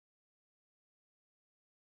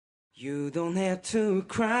You don't have to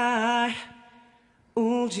cry.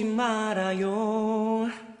 울지 말아요.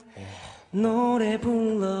 노래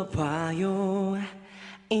불러봐요.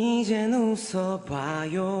 이젠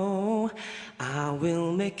웃어봐요. I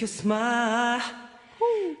will make you smile.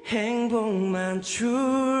 행복만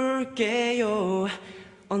줄게요.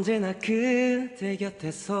 언제나 그대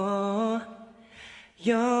곁에서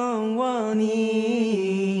영원히.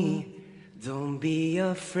 Don't be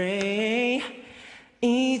afraid.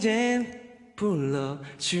 이젠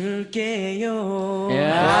불러줄게요.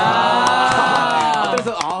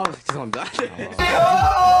 그래서 죄송합니다.